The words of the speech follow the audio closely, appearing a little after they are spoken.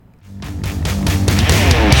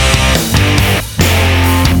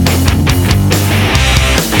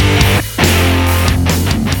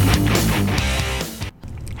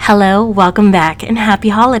Hello, welcome back, and happy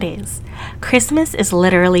holidays. Christmas is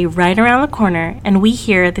literally right around the corner, and we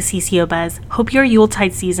here at the CCO Buzz hope your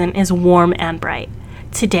Yuletide season is warm and bright.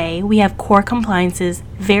 Today, we have Core Compliance's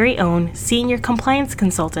very own Senior Compliance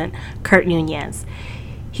Consultant, Kurt Nuñez.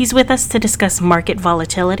 He's with us to discuss market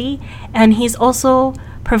volatility, and he's also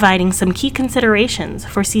providing some key considerations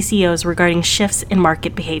for CCOs regarding shifts in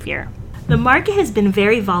market behavior. The market has been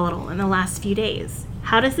very volatile in the last few days.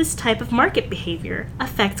 How does this type of market behavior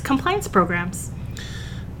affect compliance programs?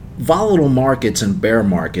 Volatile markets and bear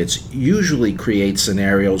markets usually create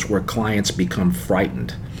scenarios where clients become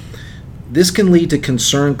frightened. This can lead to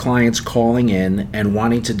concerned clients calling in and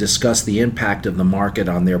wanting to discuss the impact of the market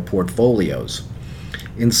on their portfolios.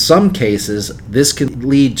 In some cases, this can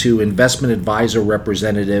lead to investment advisor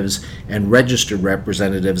representatives and registered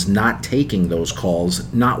representatives not taking those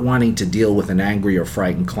calls, not wanting to deal with an angry or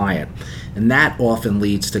frightened client, and that often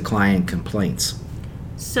leads to client complaints.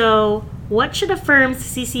 So, what should a firm's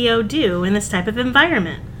CCO do in this type of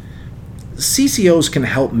environment? CCOs can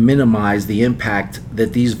help minimize the impact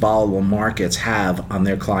that these volatile markets have on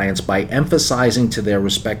their clients by emphasizing to their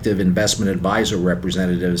respective investment advisor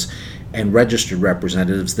representatives and registered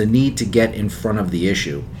representatives the need to get in front of the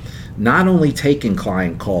issue. Not only taking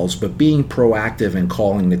client calls, but being proactive in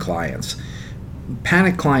calling the clients.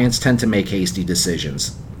 Panicked clients tend to make hasty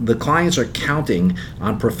decisions. The clients are counting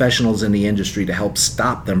on professionals in the industry to help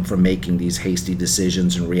stop them from making these hasty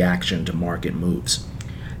decisions in reaction to market moves.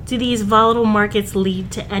 Do these volatile markets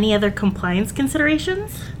lead to any other compliance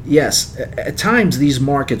considerations? Yes, at times these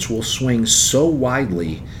markets will swing so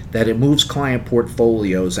widely that it moves client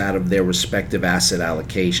portfolios out of their respective asset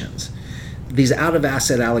allocations. These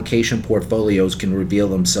out-of-asset allocation portfolios can reveal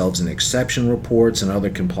themselves in exception reports and other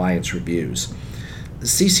compliance reviews.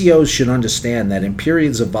 CCOs should understand that in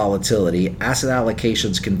periods of volatility, asset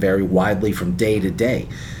allocations can vary widely from day to day.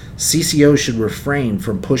 CCOs should refrain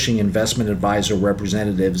from pushing investment advisor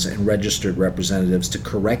representatives and registered representatives to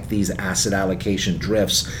correct these asset allocation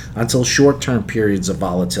drifts until short-term periods of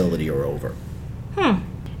volatility are over.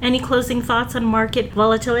 Any closing thoughts on market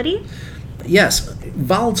volatility? Yes,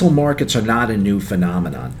 volatile markets are not a new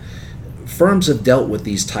phenomenon. Firms have dealt with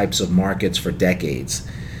these types of markets for decades.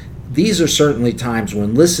 These are certainly times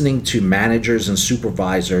when listening to managers and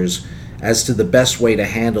supervisors as to the best way to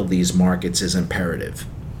handle these markets is imperative.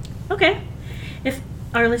 Okay. If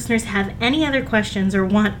our listeners have any other questions or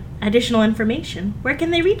want additional information, where can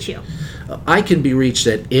they reach you? I can be reached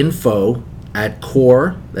at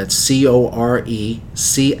info@core, that's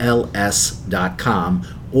CORECLS.com,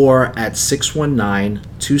 or at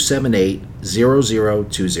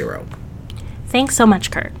 619-278-0020. Thanks so much,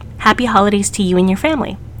 Kurt. Happy holidays to you and your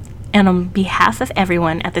family. And on behalf of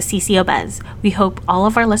everyone at the CCO Buzz, we hope all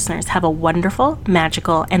of our listeners have a wonderful,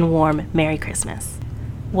 magical, and warm Merry Christmas.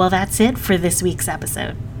 Well, that's it for this week's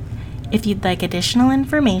episode. If you'd like additional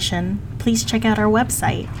information, please check out our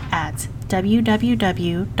website at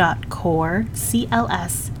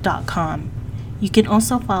www.corecls.com. You can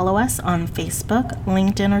also follow us on Facebook,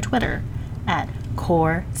 LinkedIn, or Twitter at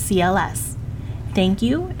CoreCLS. Thank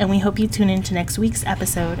you, and we hope you tune in to next week's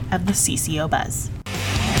episode of the CCO Buzz.